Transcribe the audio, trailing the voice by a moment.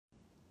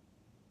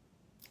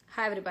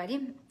Hi everybody.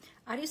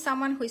 Are you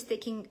someone who is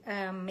taking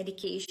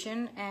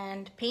medication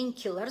and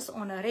painkillers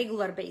on a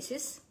regular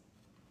basis?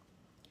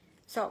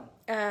 So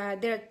how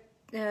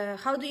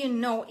do you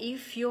know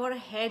if you're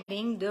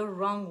heading the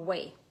wrong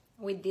way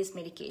with these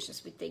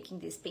medications, with taking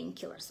these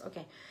painkillers?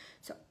 Okay,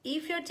 so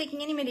if you're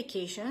taking any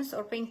medications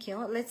or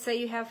painkiller, let's say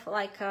you have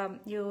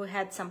you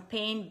had some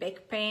pain,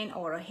 back pain,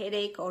 or a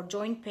headache or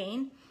joint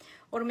pain,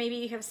 or maybe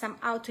you have some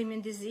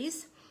autoimmune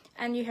disease,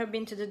 and you have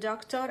been to the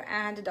doctor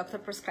and the doctor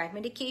prescribed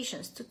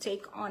medications to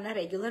take on a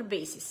regular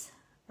basis,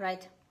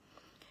 right?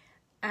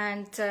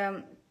 And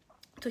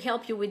to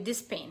help you with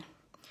this pain.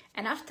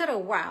 And after a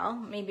while,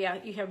 maybe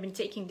you have been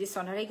taking this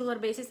on a regular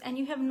basis and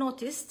you have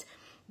noticed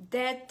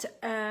that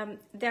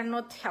they're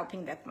not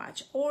helping that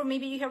much. Or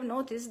maybe you have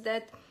noticed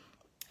that,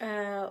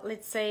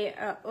 let's say,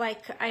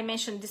 like I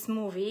mentioned this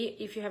movie,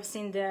 if you have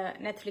seen the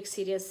Netflix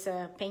series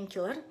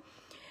Painkiller,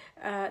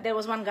 there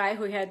was one guy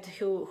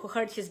who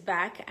hurt his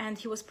back and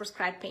he was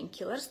prescribed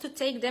painkillers to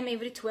take them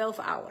every 12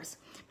 hours.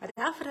 But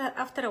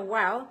after a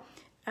while,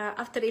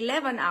 after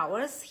 11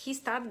 hours, he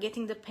started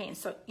getting the pain.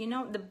 So, you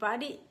know, the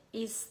body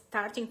is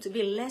starting to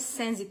be less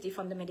sensitive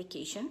on the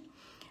medication.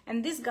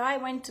 And this guy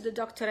went to the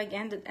doctor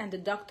again and the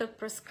doctor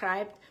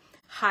prescribed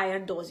higher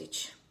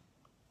dosage.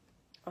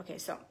 Okay,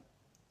 so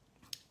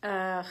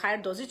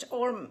higher dosage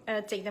or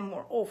take them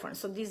more often.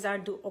 So these are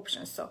the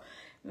options. So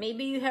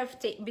maybe you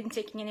have been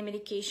taking any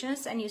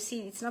medications and you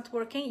see it's not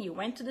working. You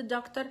went to the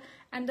doctor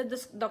and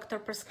the doctor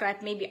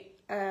prescribed maybe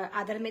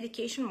other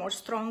medication, more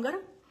stronger,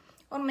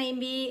 or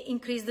maybe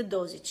increase the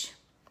dosage.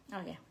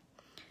 Okay.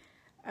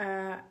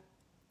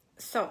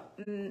 So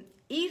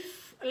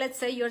if, let's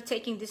say, you're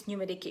taking this new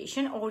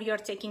medication or you're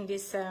taking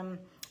this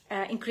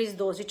increased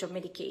dosage of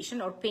medication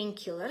or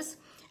painkillers,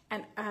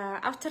 and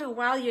after a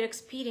while you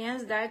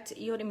experience that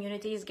your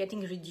immunity is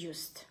getting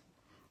reduced.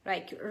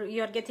 Like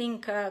you're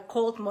getting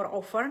cold more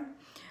often,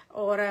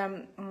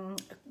 or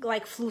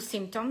like flu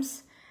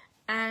symptoms,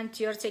 and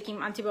you're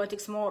taking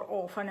antibiotics more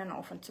often and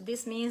often. So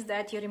this means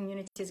that your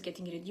immunity is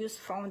getting reduced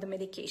from the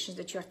medications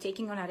that you're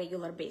taking on a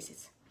regular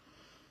basis.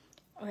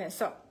 Okay,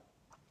 so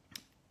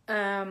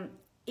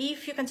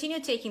if you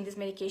continue taking these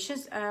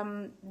medications,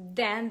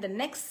 then the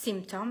next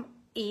symptom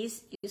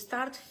is you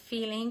start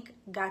feeling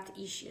gut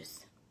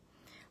issues.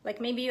 Like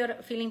maybe you're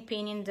feeling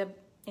pain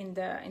in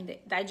the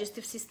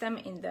digestive system,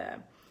 in the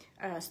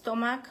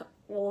stomach,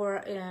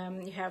 or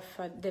you have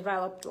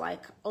developed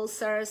like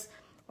ulcers,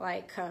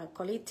 like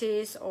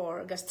colitis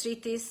or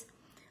gastritis,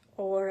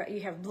 or you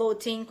have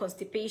bloating,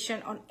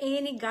 constipation, on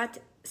any gut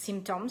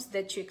symptoms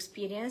that you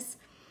experience.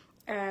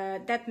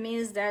 That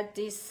means that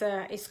this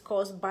is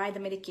caused by the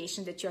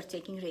medication that you're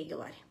taking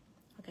regularly.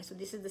 Okay, so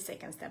this is the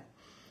second step.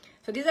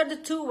 So these are the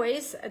two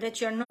ways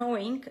that you're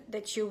knowing,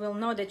 that you will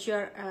know that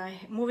you're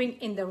moving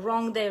in the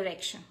wrong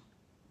direction.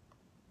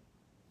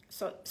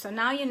 So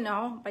now you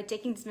know, by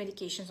taking these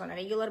medications on a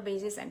regular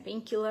basis and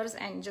painkillers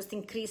and just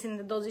increasing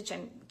the dosage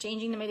and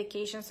changing the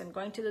medications and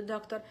going to the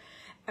doctor,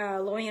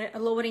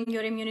 lowering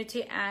your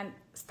immunity and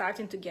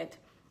starting to get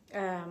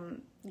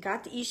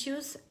gut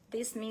issues,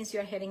 this means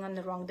you're heading on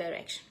the wrong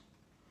direction.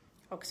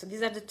 Okay, so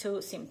these are the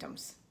two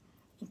symptoms.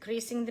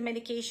 Increasing the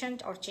medication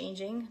or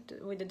changing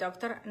with the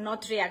doctor,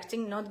 not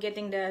reacting, not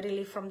getting the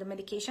relief from the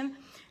medication.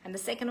 And the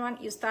second one,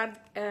 you start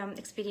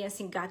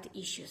experiencing gut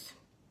issues.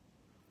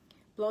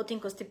 Bloating,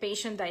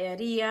 constipation,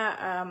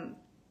 diarrhea,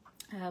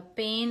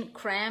 pain,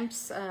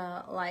 cramps,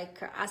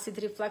 like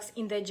acid reflux,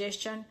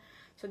 indigestion.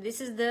 So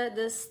this is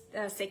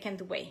the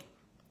second way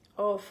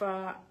of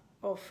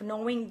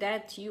knowing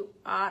that you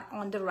are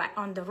on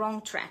the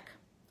wrong track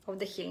of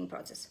the healing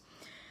process.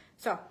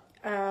 So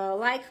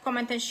like,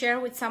 comment and share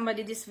with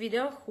somebody this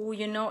video who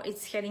you know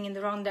it's heading in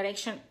the wrong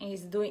direction,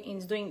 is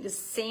doing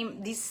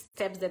these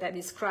steps that I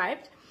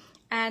described,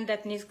 and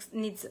that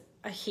needs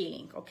a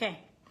healing. Okay,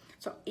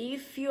 so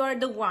if you are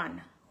the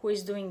one who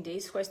is doing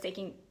this, who is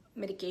taking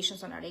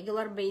medications on a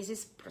regular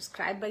basis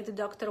prescribed by the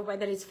doctor,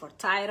 whether it's for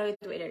thyroid,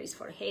 whether it's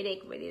for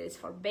headache, whether it's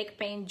for back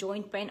pain,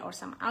 joint pain, or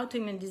some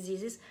autoimmune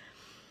diseases,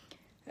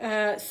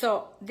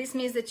 so this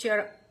means that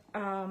you're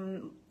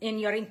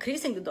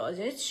increasing the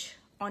dosage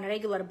on a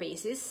regular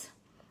basis,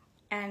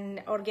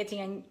 and or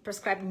getting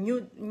prescribed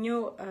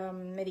new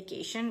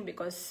medication,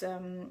 because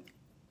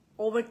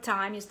over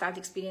time you start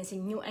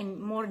experiencing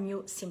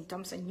new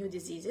symptoms and new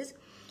diseases.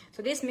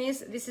 So this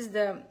means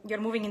you're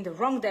moving in the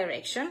wrong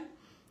direction,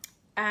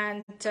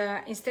 and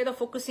instead of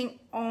focusing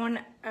on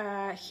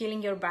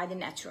healing your body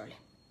naturally.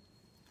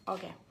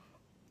 Okay.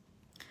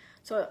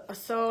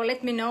 So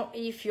let me know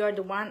if you're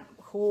the one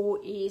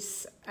who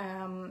is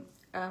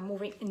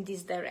moving in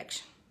this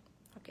direction.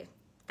 Okay.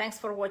 Thanks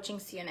for watching.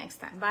 See you next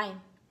time. Bye.